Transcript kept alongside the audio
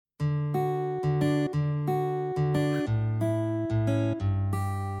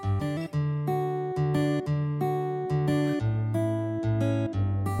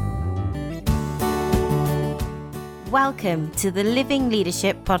Welcome to the Living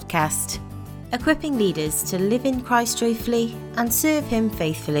Leadership Podcast, equipping leaders to live in Christ joyfully and serve Him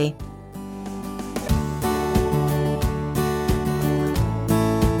faithfully.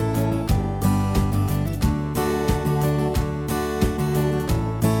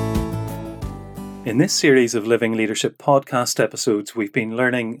 In this series of Living Leadership podcast episodes, we've been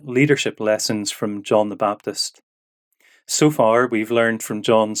learning leadership lessons from John the Baptist. So far, we've learned from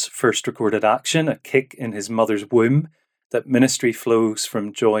John's first recorded action, a kick in his mother's womb, that ministry flows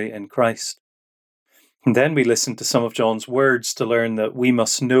from joy in Christ. And then we listened to some of John's words to learn that we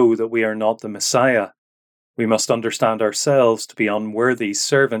must know that we are not the Messiah. We must understand ourselves to be unworthy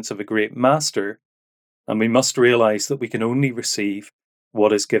servants of a great master, and we must realize that we can only receive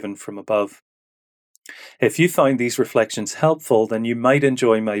what is given from above. If you find these reflections helpful, then you might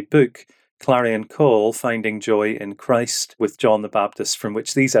enjoy my book, Clarion Call, Finding Joy in Christ with John the Baptist, from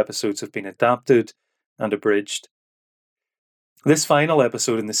which these episodes have been adapted and abridged. This final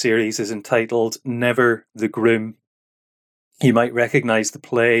episode in the series is entitled Never the Groom. You might recognize the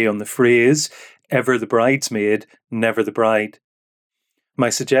play on the phrase, ever the bridesmaid, never the bride. My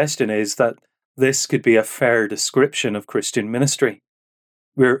suggestion is that this could be a fair description of Christian ministry.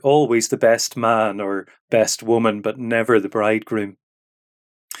 We're always the best man or best woman, but never the bridegroom.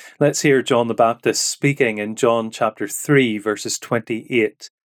 Let's hear John the Baptist speaking in John chapter 3, verses 28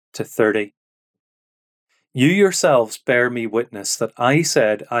 to 30. You yourselves bear me witness that I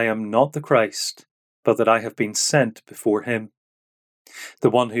said I am not the Christ, but that I have been sent before him. The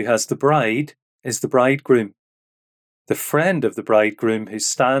one who has the bride is the bridegroom. The friend of the bridegroom who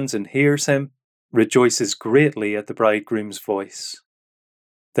stands and hears him rejoices greatly at the bridegroom's voice.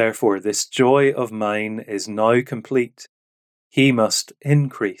 Therefore, this joy of mine is now complete. He must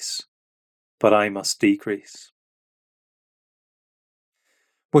increase, but I must decrease.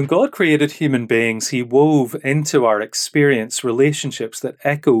 When God created human beings, He wove into our experience relationships that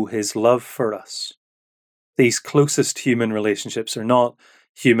echo His love for us. These closest human relationships are not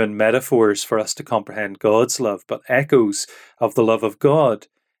human metaphors for us to comprehend God's love, but echoes of the love of God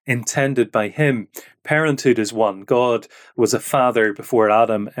intended by Him. Parenthood is one. God was a father before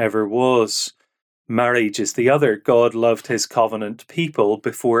Adam ever was. Marriage is the other. God loved His covenant people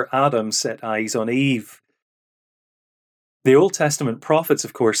before Adam set eyes on Eve. The Old Testament prophets,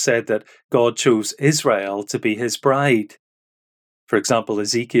 of course, said that God chose Israel to be His bride. For example,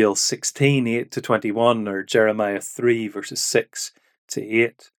 Ezekiel 16, 8 to 21, or Jeremiah 3, verses 6 to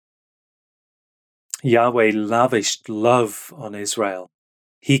 8. Yahweh lavished love on Israel.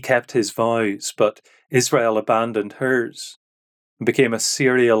 He kept His vows, but Israel abandoned hers and became a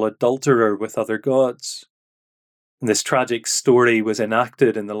serial adulterer with other gods. And this tragic story was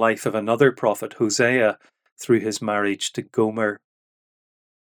enacted in the life of another prophet, Hosea, through his marriage to Gomer.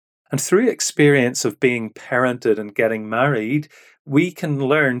 And through experience of being parented and getting married, we can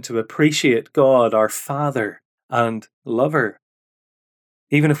learn to appreciate God, our Father and Lover.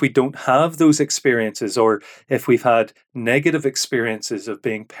 Even if we don't have those experiences, or if we've had negative experiences of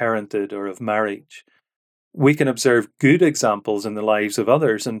being parented or of marriage, we can observe good examples in the lives of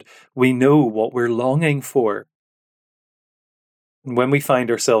others, and we know what we're longing for. And when we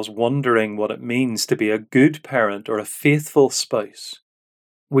find ourselves wondering what it means to be a good parent or a faithful spouse,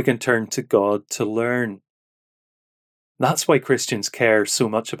 we can turn to God to learn. That's why Christians care so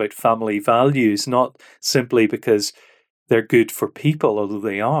much about family values, not simply because they're good for people, although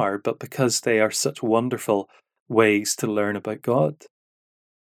they are, but because they are such wonderful ways to learn about God.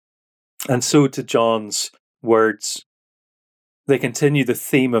 And so to John's words. They continue the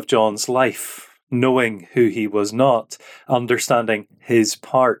theme of John's life, knowing who he was not, understanding his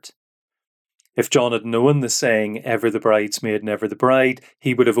part. If John had known the saying, ever the bridesmaid, never the bride,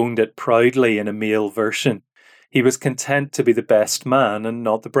 he would have owned it proudly in a male version. He was content to be the best man and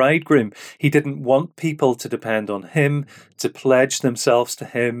not the bridegroom. He didn't want people to depend on him, to pledge themselves to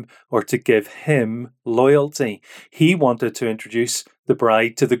him, or to give him loyalty. He wanted to introduce the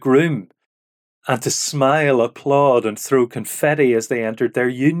bride to the groom and to smile, applaud, and throw confetti as they entered their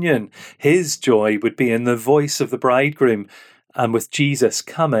union. His joy would be in the voice of the bridegroom, and with Jesus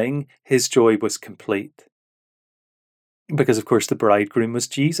coming, his joy was complete. Because, of course, the bridegroom was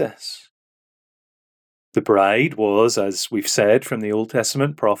Jesus. The bride was, as we've said from the Old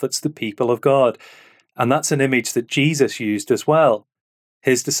Testament prophets, the people of God. And that's an image that Jesus used as well.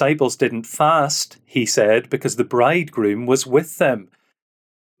 His disciples didn't fast, he said, because the bridegroom was with them.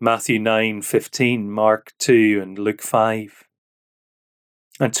 Matthew 9:15, Mark 2, and Luke 5.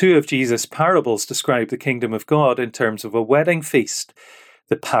 And two of Jesus' parables describe the kingdom of God in terms of a wedding feast.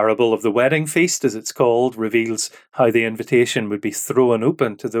 The parable of the wedding feast, as it's called, reveals how the invitation would be thrown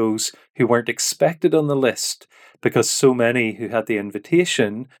open to those who weren't expected on the list, because so many who had the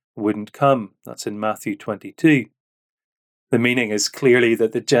invitation wouldn't come. That's in Matthew 22. The meaning is clearly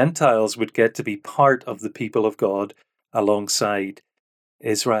that the Gentiles would get to be part of the people of God alongside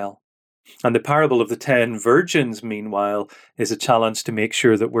Israel. And the parable of the 10 virgins, meanwhile, is a challenge to make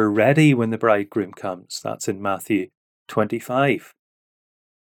sure that we're ready when the bridegroom comes. That's in Matthew 25.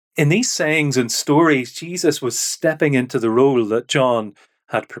 In these sayings and stories, Jesus was stepping into the role that John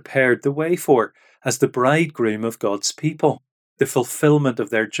had prepared the way for as the bridegroom of God's people, the fulfillment of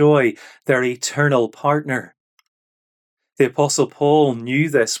their joy, their eternal partner. The Apostle Paul knew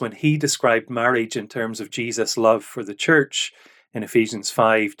this when he described marriage in terms of Jesus' love for the church in Ephesians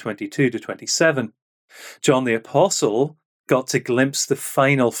 5:22-27. John the Apostle got to glimpse the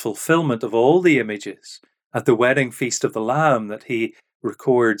final fulfillment of all the images at the wedding feast of the Lamb that he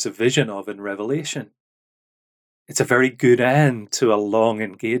records a vision of in Revelation. It's a very good end to a long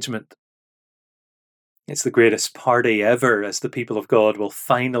engagement. It's the greatest party ever, as the people of God will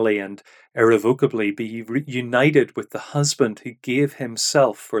finally and irrevocably be united with the husband who gave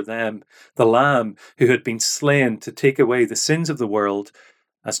himself for them, the Lamb who had been slain to take away the sins of the world,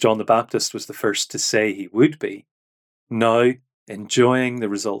 as John the Baptist was the first to say he would be, now enjoying the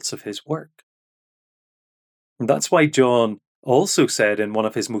results of his work. And that's why John also said in one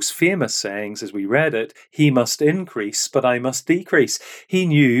of his most famous sayings as we read it, "He must increase, but I must decrease." He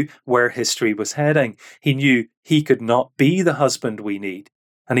knew where history was heading. He knew he could not be the husband we need,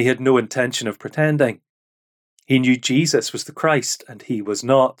 and he had no intention of pretending. He knew Jesus was the Christ, and he was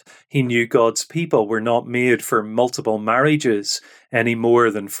not. He knew God's people were not made for multiple marriages any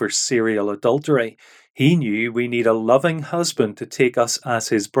more than for serial adultery. He knew we need a loving husband to take us as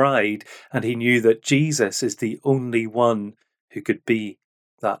his bride, and he knew that Jesus is the only one who could be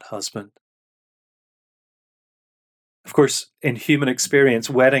that husband. Of course, in human experience,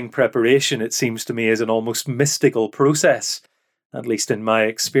 wedding preparation, it seems to me, is an almost mystical process. At least in my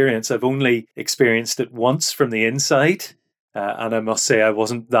experience, I've only experienced it once from the inside, and I must say I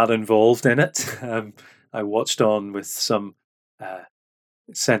wasn't that involved in it. I watched on with some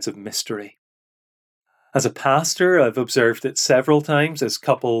sense of mystery. As a pastor, I've observed it several times as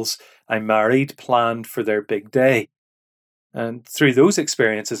couples I married planned for their big day. And through those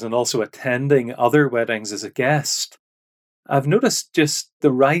experiences and also attending other weddings as a guest, I've noticed just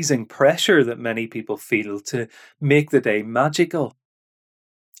the rising pressure that many people feel to make the day magical.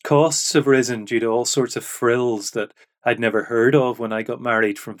 Costs have risen due to all sorts of frills that I'd never heard of when I got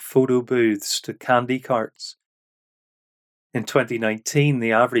married, from photo booths to candy carts. In 2019,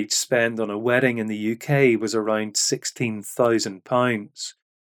 the average spend on a wedding in the UK was around £16,000.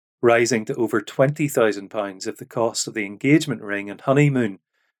 Rising to over £20,000 if the cost of the engagement ring and honeymoon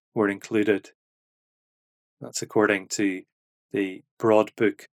were included. That's according to the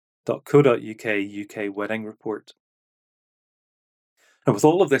broadbook.co.uk UK wedding report. And with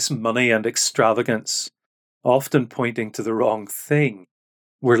all of this money and extravagance, often pointing to the wrong thing,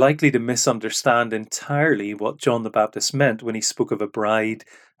 we're likely to misunderstand entirely what John the Baptist meant when he spoke of a bride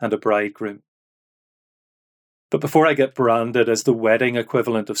and a bridegroom. But before I get branded as the wedding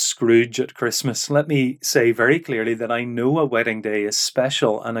equivalent of Scrooge at Christmas, let me say very clearly that I know a wedding day is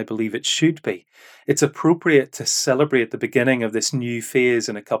special, and I believe it should be. It's appropriate to celebrate the beginning of this new phase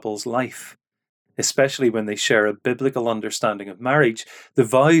in a couple's life, especially when they share a biblical understanding of marriage. The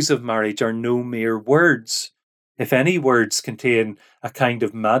vows of marriage are no mere words. If any words contain a kind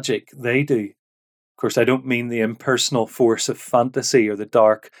of magic, they do. Of course, I don't mean the impersonal force of fantasy or the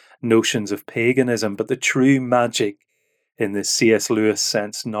dark notions of paganism, but the true magic in the C.S. Lewis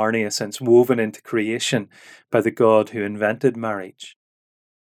sense, Narnia sense, woven into creation by the God who invented marriage.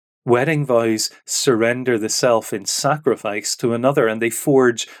 Wedding vows surrender the self in sacrifice to another, and they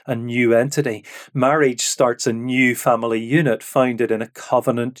forge a new entity. Marriage starts a new family unit founded in a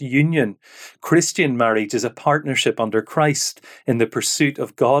covenant union. Christian marriage is a partnership under Christ in the pursuit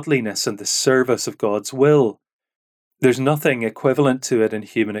of godliness and the service of God's will. There's nothing equivalent to it in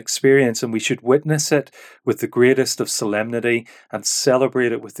human experience, and we should witness it with the greatest of solemnity and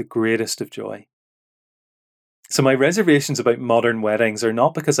celebrate it with the greatest of joy. So my reservations about modern weddings are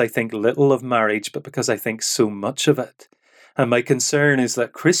not because I think little of marriage, but because I think so much of it. And my concern is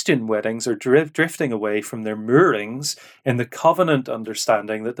that Christian weddings are drifting away from their moorings in the covenant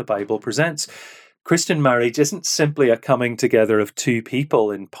understanding that the Bible presents. Christian marriage isn't simply a coming together of two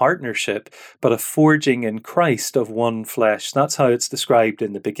people in partnership, but a forging in Christ of one flesh. That's how it's described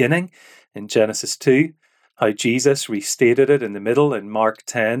in the beginning, in Genesis 2, how Jesus restated it in the middle in Mark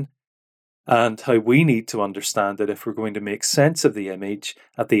 10, and how we need to understand it if we're going to make sense of the image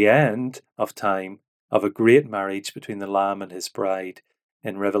at the end of time of a great marriage between the Lamb and his bride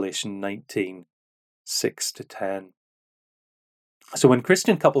in Revelation 19, 6-10. So when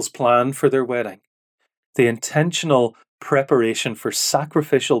Christian couples plan for their wedding, the intentional preparation for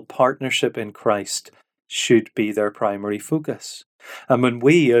sacrificial partnership in Christ should be their primary focus. And when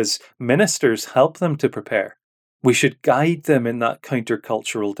we as ministers help them to prepare, we should guide them in that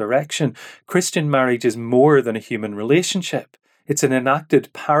countercultural direction. Christian marriage is more than a human relationship. It's an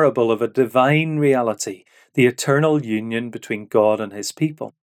enacted parable of a divine reality, the eternal union between God and his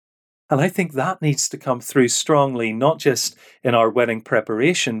people. And I think that needs to come through strongly, not just in our wedding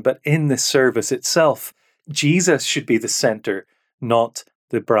preparation, but in the service itself. Jesus should be the centre, not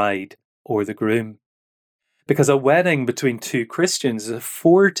the bride or the groom. Because a wedding between two Christians is a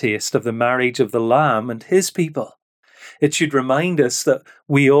foretaste of the marriage of the Lamb and his people. It should remind us that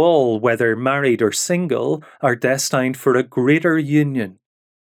we all, whether married or single, are destined for a greater union.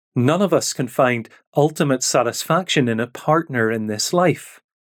 None of us can find ultimate satisfaction in a partner in this life.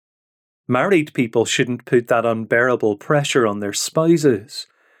 Married people shouldn't put that unbearable pressure on their spouses,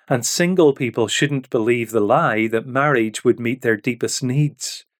 and single people shouldn't believe the lie that marriage would meet their deepest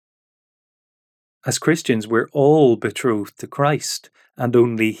needs. As Christians, we're all betrothed to Christ, and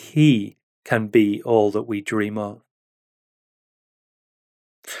only he can be all that we dream of.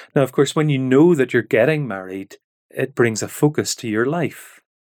 Now, of course, when you know that you're getting married, it brings a focus to your life.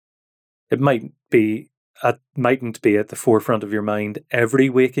 It mightn't be at the forefront of your mind every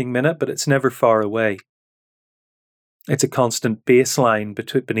waking minute, but it's never far away. It's a constant baseline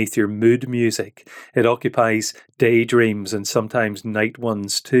beneath your mood music. It occupies daydreams and sometimes night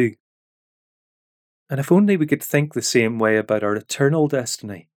ones too. And if only we could think the same way about our eternal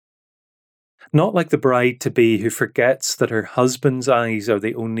destiny. Not like the bride-to-be who forgets that her husband's eyes are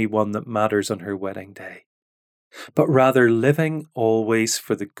the only one that matters on her wedding day, but rather living always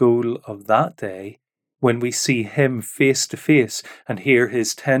for the goal of that day when we see him face to face and hear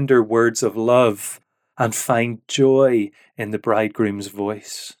his tender words of love and find joy in the bridegroom's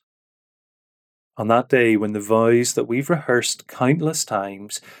voice. On that day when the vows that we've rehearsed countless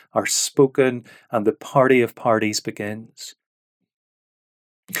times are spoken and the party of parties begins.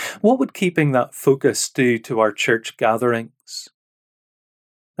 What would keeping that focus do to our church gatherings?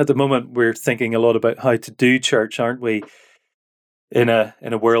 At the moment, we're thinking a lot about how to do church, aren't we? In a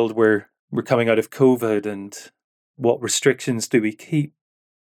world where we're coming out of COVID, and what restrictions do we keep?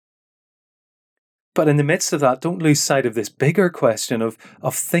 But in the midst of that, don't lose sight of this bigger question of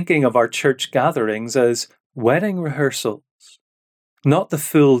thinking of our church gatherings as wedding rehearsals, not the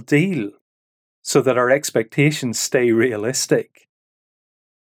full deal, so that our expectations stay realistic,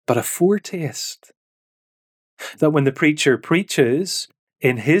 but a foretaste. That when the preacher preaches,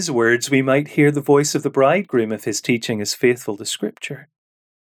 in his words, we might hear the voice of the bridegroom if his teaching is faithful to Scripture.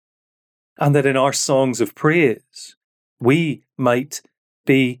 And that in our songs of praise, we might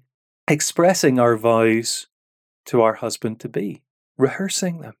be expressing our vows to our husband-to-be,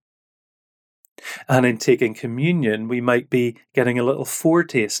 rehearsing them. And in taking communion, we might be getting a little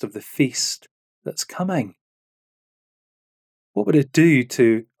foretaste of the feast that's coming. What would it do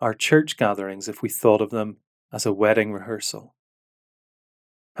to our church gatherings if we thought of them as a wedding rehearsal?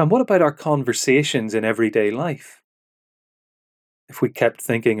 And what about our conversations in everyday life? If we kept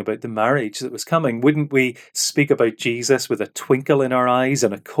thinking about the marriage that was coming, wouldn't we speak about Jesus with a twinkle in our eyes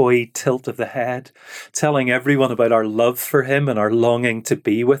and a coy tilt of the head, telling everyone about our love for him and our longing to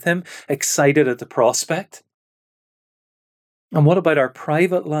be with him, excited at the prospect? And what about our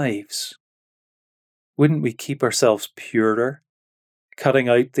private lives? Wouldn't we keep ourselves purer, cutting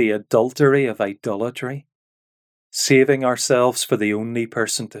out the adultery of idolatry, saving ourselves for the only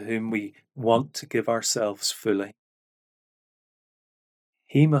person to whom we want to give ourselves fully?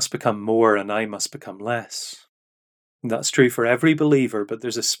 He must become more and I must become less. And that's true for every believer, but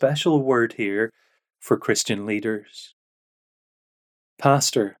there's a special word here for Christian leaders.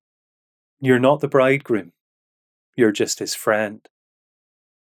 Pastor, you're not the bridegroom. You're just his friend.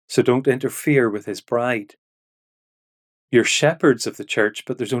 So don't interfere with his bride. You're shepherds of the church,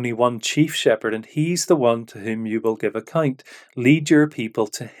 but there's only one chief shepherd, and he's the one to whom you will give account. Lead your people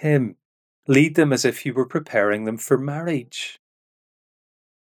to him. Lead them as if you were preparing them for marriage.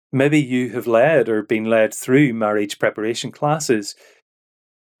 Maybe you have led or been led through marriage preparation classes.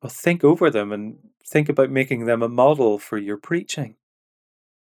 Well, think over them and think about making them a model for your preaching.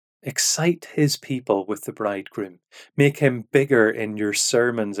 Excite his people with the bridegroom. Make him bigger in your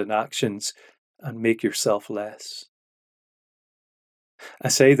sermons and actions, and make yourself less. I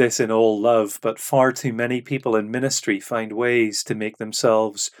say this in all love, but far too many people in ministry find ways to make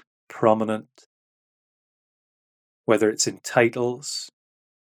themselves prominent, whether it's in titles,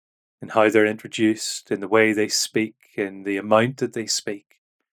 in how they're introduced, in the way they speak, in the amount that they speak.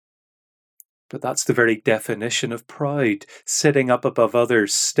 But that's the very definition of pride, sitting up above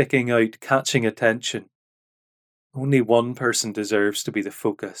others, sticking out, catching attention. Only one person deserves to be the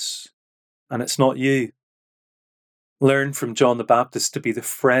focus, and it's not you. Learn from John the Baptist to be the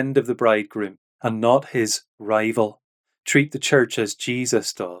friend of the bridegroom and not his rival. Treat the church as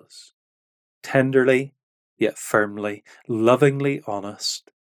Jesus does. Tenderly, yet firmly, lovingly honest,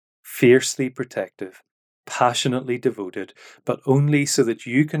 fiercely protective, passionately devoted, but only so that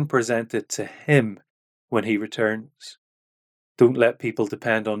you can present it to him when he returns. Don't let people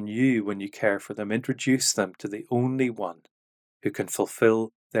depend on you when you care for them. Introduce them to the only one who can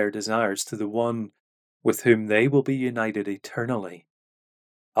fulfill their desires, to the one with whom they will be united eternally,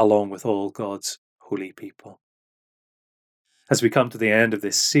 along with all God's holy people. As we come to the end of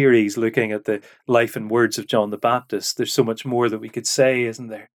this series, looking at the life and words of John the Baptist, there's so much more that we could say, isn't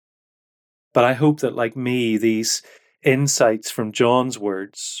there? But I hope that, like me, these insights from John's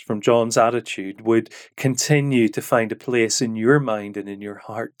words, from John's attitude, would continue to find a place in your mind and in your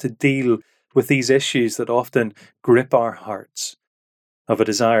heart to deal with these issues that often grip our hearts, of a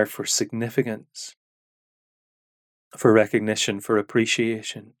desire for significance, for recognition, for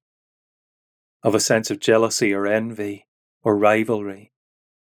appreciation, of a sense of jealousy or envy or rivalry,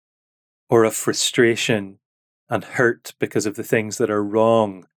 or of frustration and hurt because of the things that are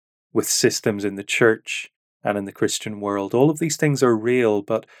wrong with systems in the church and in the Christian world. All of these things are real,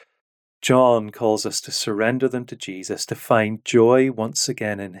 but John calls us to surrender them to Jesus, to find joy once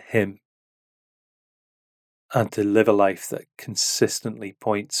again in him, and to live a life that consistently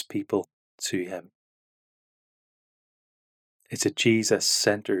points people to him. It's a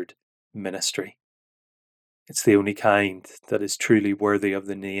Jesus-centered ministry. It's the only kind that is truly worthy of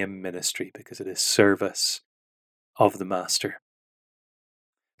the name ministry, because it is service of the Master.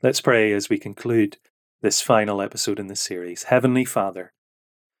 Let's pray as we conclude this final episode in the series. Heavenly Father,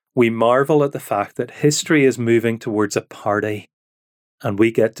 we marvel at the fact that history is moving towards a party, and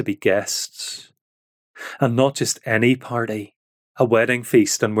we get to be guests. And not just any party, a wedding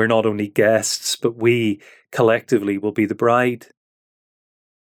feast, and we're not only guests, but we collectively will be the bride.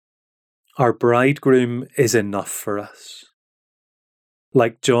 Our bridegroom is enough for us.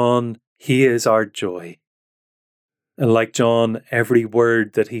 Like John, he is our joy. And like John, every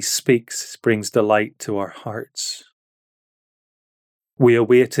word that he speaks brings delight to our hearts. We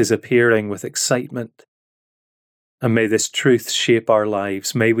await his appearing with excitement. And may this truth shape our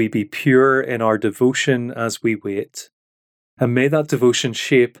lives. May we be pure in our devotion as we wait. And may that devotion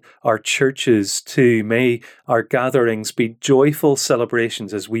shape our churches too. May our gatherings be joyful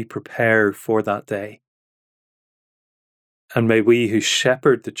celebrations as we prepare for that day. And may we who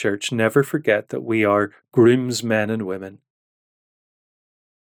shepherd the church never forget that we are groomsmen and women.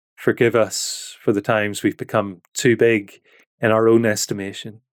 Forgive us for the times we've become too big in our own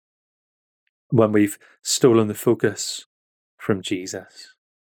estimation, when we've stolen the focus from Jesus.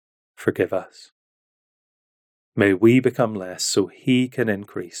 Forgive us. May we become less so he can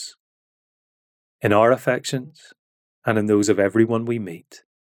increase in our affections and in those of everyone we meet.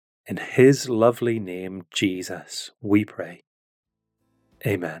 In his lovely name, Jesus, we pray.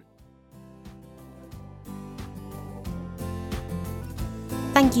 Amen.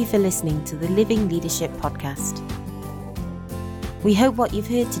 Thank you for listening to the Living Leadership Podcast. We hope what you've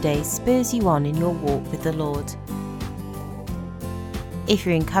heard today spurs you on in your walk with the Lord. If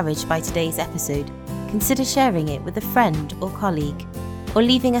you're encouraged by today's episode, consider sharing it with a friend or colleague, or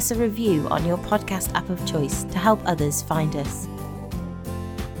leaving us a review on your podcast app of choice to help others find us.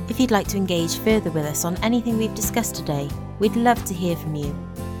 If you'd like to engage further with us on anything we've discussed today, we'd love to hear from you.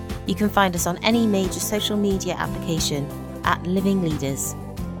 You can find us on any major social media application at Living Leaders,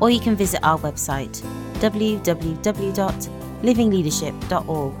 or you can visit our website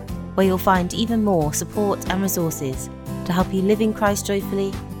www.livingleadership.org, where you'll find even more support and resources to help you live in Christ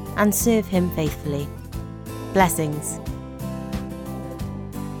joyfully and serve him faithfully. Blessings.